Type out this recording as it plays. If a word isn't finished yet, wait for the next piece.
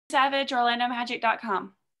Savage,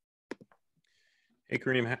 OrlandoMagic.com. Hey,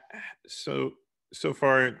 Karim. So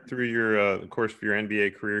far through your course of your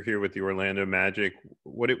NBA career here with the Orlando Magic,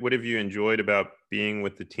 what have you enjoyed about being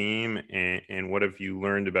with the team, and what have you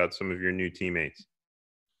learned about some of your new teammates?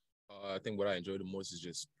 I think what I enjoy the most is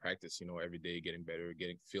just practice. Every day getting better,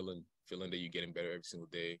 feeling that you're getting better every single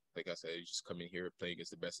day. Like I said, you just come in here playing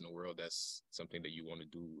against the best in the world. That's something that you want to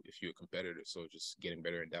do if you're a competitor. So just getting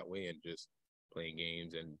better in that way and just playing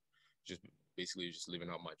games and just basically just living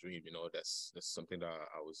out my dream. That's something that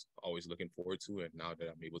I was always looking forward to, and now that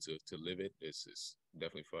I'm able to live it, it's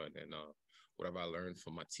definitely fun. And whatever I learned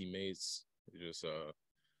from my teammates, just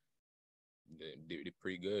they're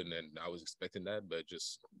pretty good, and I was expecting that, but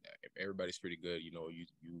just everybody's pretty good.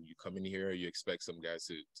 You come in here, you expect some guys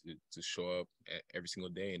to show up every single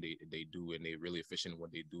day, and they do, and they're really efficient in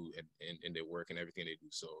what they do and their work and everything they do.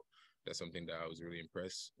 So that's something that I was really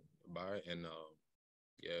impressed by, and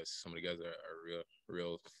yeah, some of the guys are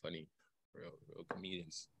real funny, real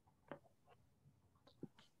comedians.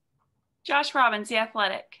 Josh Robbins, The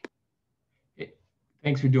Athletic. Hey,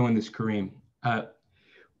 thanks for doing this, Karim.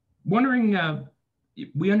 Wondering,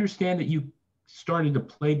 we understand that you started to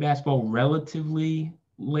play basketball relatively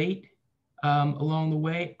late along the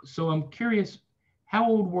way. So I'm curious, how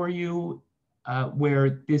old were you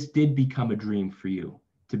where this did become a dream for you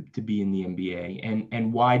to be in the NBA,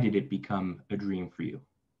 and why did it become a dream for you?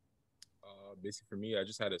 Basically, for me, I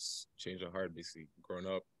just had a change of heart. Basically, growing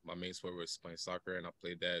up, my main sport was playing soccer, and I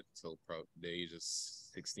played that until probably the age of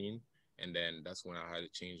 16. And then that's when I had a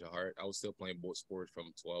change of heart. I was still playing both sports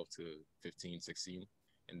from 12 to 15, 16.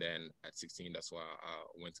 And then at 16, that's why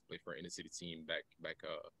I went to play for an inner city team back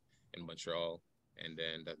in Montreal. And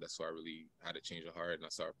then that's why I really had a change of heart, and I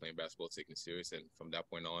started playing basketball, taking it serious. And from that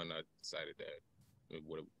point on, I decided that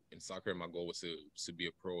in soccer, my goal was to be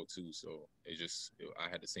a pro too. So I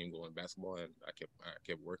had the same goal in basketball, and I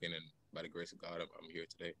kept working, and by the grace of God, I'm here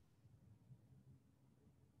today.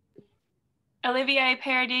 Olivier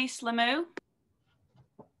Paradis Lemieux.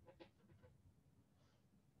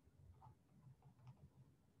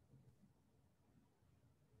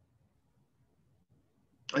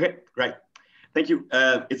 Okay, great. Thank you.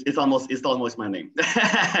 It's almost my name.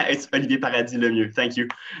 It's Olivier Paradis Lemieux. Thank you.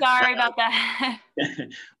 Sorry about that.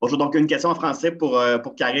 Bonjour, donc une question en français pour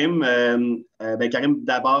Karim. Karim,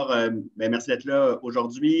 d'abord, merci d'être là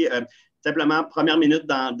aujourd'hui. Simplement, première minute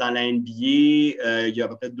dans la NBA, il y a à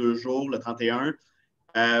peu près 2 jours, le 31.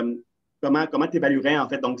 Comment tu évaluerais en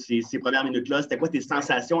fait donc ces premières minutes-là? C'était quoi tes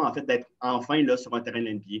sensations en fait d'être enfin là sur un terrain de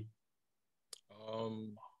l'NBA?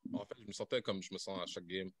 En fait, je me sentais comme je me sens à chaque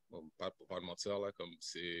game, pas pour pas le mentir, là, comme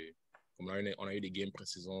on a eu des games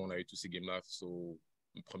pré-saison, on a eu tous ces games-là,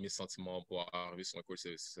 le premier sentiment pour arriver sur un court,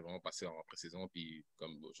 c'est vraiment passé en pré-saison, puis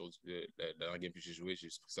comme aujourd'hui, la dernière game que j'ai joué, j'ai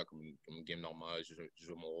pris ça comme une game normale, je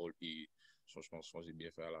joue mon rôle, puis je pense que j'ai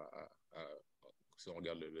bien fait si on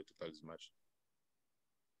regarde le total du match.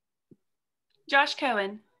 Josh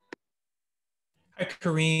Cohen. Hi,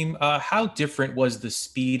 Karim. How different was the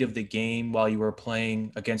speed of the game while you were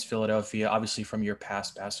playing against Philadelphia, obviously from your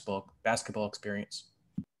past basketball experience?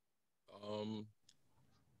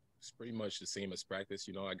 It's pretty much the same as practice.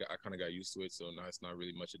 I kind of got used to it, so now it's not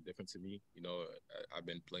really much a difference to me. I've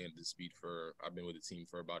been playing the speed I've been with the team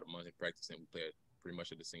for about a month in practice, and we play it pretty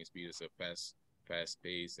much at the same speed. It's a fast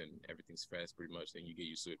pace, and everything's fast pretty much, and you get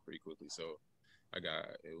used to it pretty quickly. So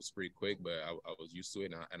it was pretty quick, but I was used to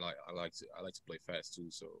it, and I like to play fast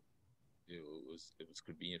too. So it was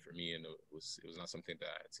convenient for me, and it was not something that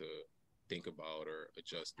I had to think about or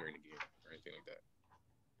adjust during the game or anything like that.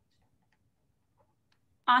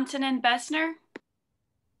 Antonin Bessner.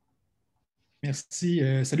 Merci.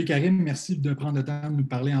 Salut Karim, merci de prendre le temps de nous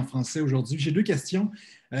parler en français aujourd'hui. J'ai 2 questions.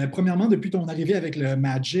 Premièrement, depuis ton arrivée avec le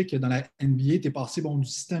Magic dans la NBA, tu es passé du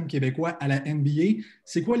système québécois à la NBA.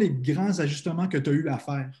 C'est quoi les grands ajustements que tu as eu à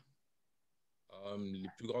faire? Les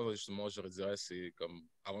plus grands ajustements, je dirais, c'est comme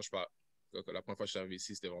avant, la première fois que je suis arrivé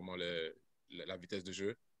ici, c'était vraiment la vitesse de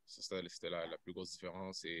jeu. C'était la plus grosse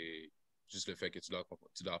différence, et juste le fait que tu dois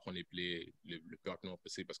apprendre les plays le plus rapidement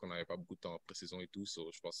possible parce qu'on n'avait pas beaucoup de temps en pré-saison et tout. So,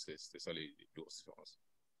 je pense que c'était ça les plus grosses différences.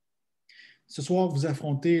 Ce soir, vous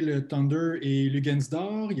affrontez le Thunder et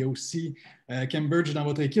Lugansdor. Il y a aussi Cambridge dans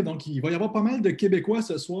votre équipe. Donc, il va y avoir pas mal de Québécois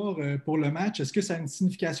ce soir pour le match. Est-ce que ça a une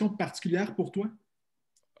signification particulière pour toi?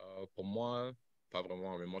 Pour moi, pas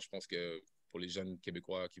vraiment. Mais moi, je pense que pour les jeunes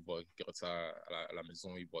Québécois qui regardent ça à la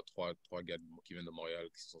maison, ils voient trois gars qui viennent de Montréal,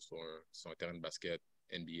 qui sont sur un terrain de basket,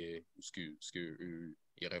 NBA, ou ce qu'eux,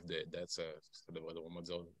 ils rêvent d'être. Ça devrait vraiment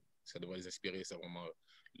dire, ça devrait les inspirer. C'est vraiment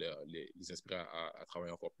les inspirer à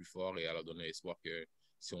travailler encore plus fort et à leur donner l'espoir que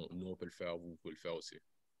si nous, on peut le faire, vous pouvez le faire aussi.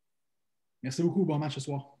 Merci beaucoup. Bon match ce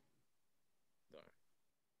soir.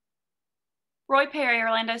 Roy Perry,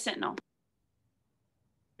 Orlando Sentinel.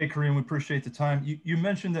 Hey, Karim, we appreciate the time. You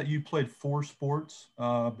mentioned that you played 4 sports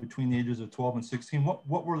between the ages of 12 and 16.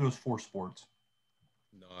 What were those 4 sports?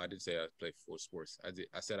 No, I didn't say I played 4 sports.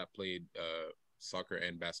 I said I played soccer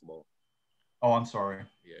and basketball. Oh, I'm sorry.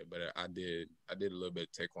 Yeah, but I did a little bit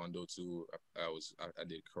of taekwondo too. I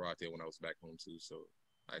did karate when I was back home too. So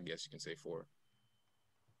I guess you can say 4.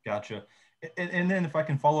 Gotcha. And then if I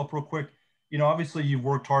can follow up real quick, obviously you've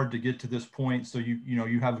worked hard to get to this point, so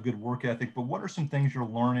you have a good work ethic. But what are some things you're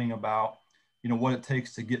learning about, what it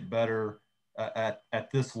takes to get better at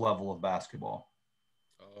this level of basketball?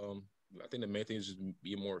 I think the main thing is just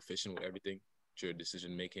be more efficient with everything, your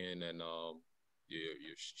decision making and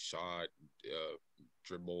your shot,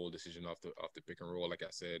 dribble, decision off the pick and roll, like I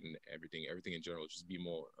said, and everything in general. Just be a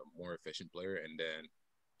more efficient player, and then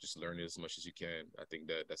just learn it as much as you can. I think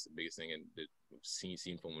that's the biggest thing. And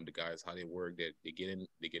seeing from the guys how they work, that they get in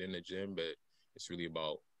the gym, but it's really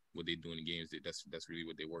about what they do in the games. That's really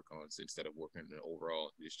what they work on. So instead of working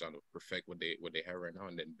overall, just trying to perfect what they have right now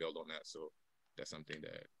and then build on that. So that's something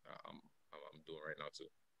that I'm doing right now too.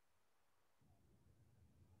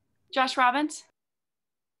 Josh Robbins.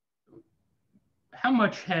 How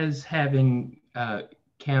much has having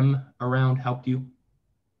Kem around helped you?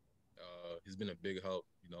 He's been a big help.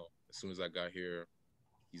 As soon as I got here,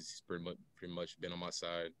 he's pretty much been on my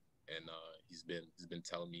side, and he's been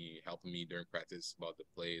telling me, helping me during practice about the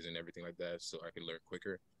plays and everything like that, so I can learn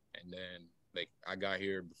quicker. And then I got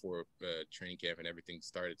here before training camp and everything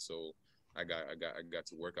started, so I got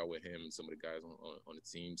to work out with him and some of the guys on the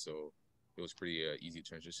team. So it was pretty easy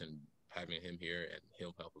transition having him here and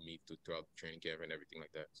him helping me throughout the training camp and everything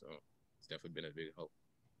like that. So it's definitely been a big help.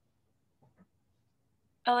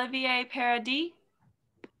 Olivier Paradis.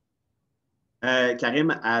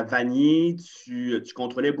 Karim, à Vanier, tu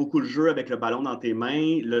contrôlais beaucoup le jeu avec le ballon dans tes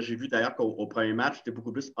mains. Là, j'ai vu d'ailleurs qu'au premier match, tu étais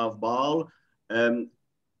beaucoup plus off-ball. De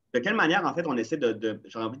quelle manière, en fait, on essaie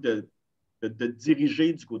j'ai envie de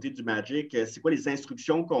diriger du côté du Magic? C'est quoi les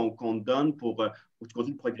instructions qu'on te donne pour que tu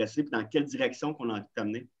continues de progresser? Puis dans quelle direction qu'on a envie de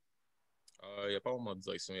t'amener? Il n'y a pas vraiment de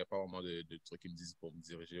direction, il n'y a pas vraiment de trucs qui me disent pour me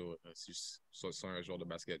diriger. C'est un joueur de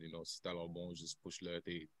basket, si t'as l'air bon, juste push-le,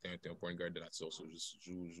 t'es un point guard de nature, so juste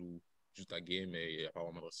joue ta game, mais il n'y a pas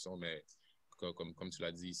vraiment de direction. Mais comme tu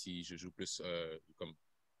l'as dit ici, je joue plus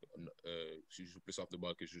je joue plus off the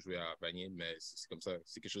ball que je jouais à Vanier, mais c'est comme ça,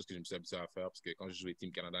 c'est quelque chose que je me suis habitué à faire parce que quand je jouais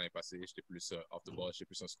Team Canada l'année passée, j'étais plus off the ball, j'étais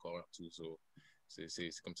plus un scoreur tout. So, c'est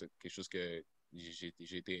comme ça, quelque chose que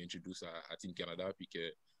j'ai été introduit à Team Canada, puis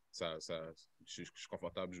que je suis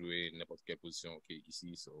confortable de jouer n'importe quelle position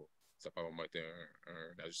ici. So, ça n'a pas vraiment été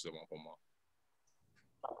un ajustement pour moi.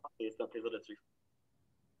 C'est un plaisir de te suivre.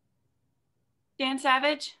 Dan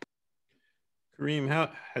Savage. Karim, how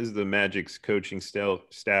has the Magic's coaching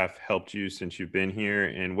staff helped you since you've been here,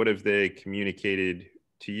 and what have they communicated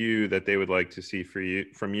to you that they would like to see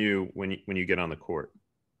from you when you get on the court?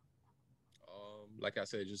 Like I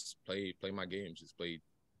said, just play my game. Just play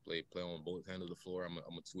on both ends of the floor. I'm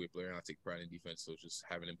a two-way player, and I take pride in defense. So just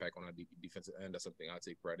have an impact on our defensive end, that's something I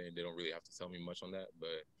take pride in. They don't really have to tell me much on that,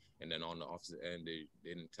 and then on the offensive end, they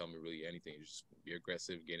didn't tell me really anything. Just be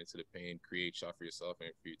aggressive, get into the paint, create shot for yourself,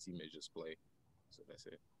 and for your teammates, just play. So that's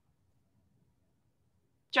it.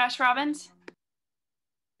 Josh Robbins.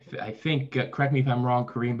 I think, correct me if I'm wrong,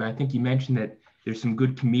 Karim, but I think you mentioned that there's some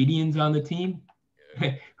good comedians on the team.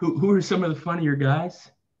 Yeah. Who are some of the funnier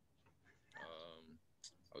guys?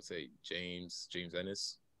 I would say James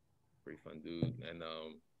Ennis, pretty fun dude, and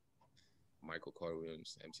Michael Carter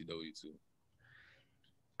Williams, MCW too.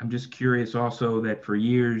 I'm just curious also that for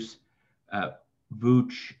years,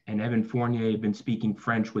 Vooch and Evan Fournier have been speaking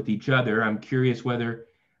French with each other. I'm curious whether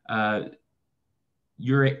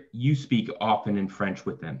you speak often in French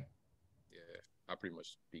with them. Yeah, I pretty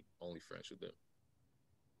much speak only French with them.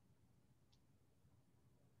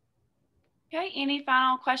 Okay, any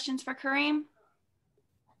final questions for Karim?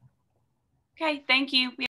 Okay, thank you.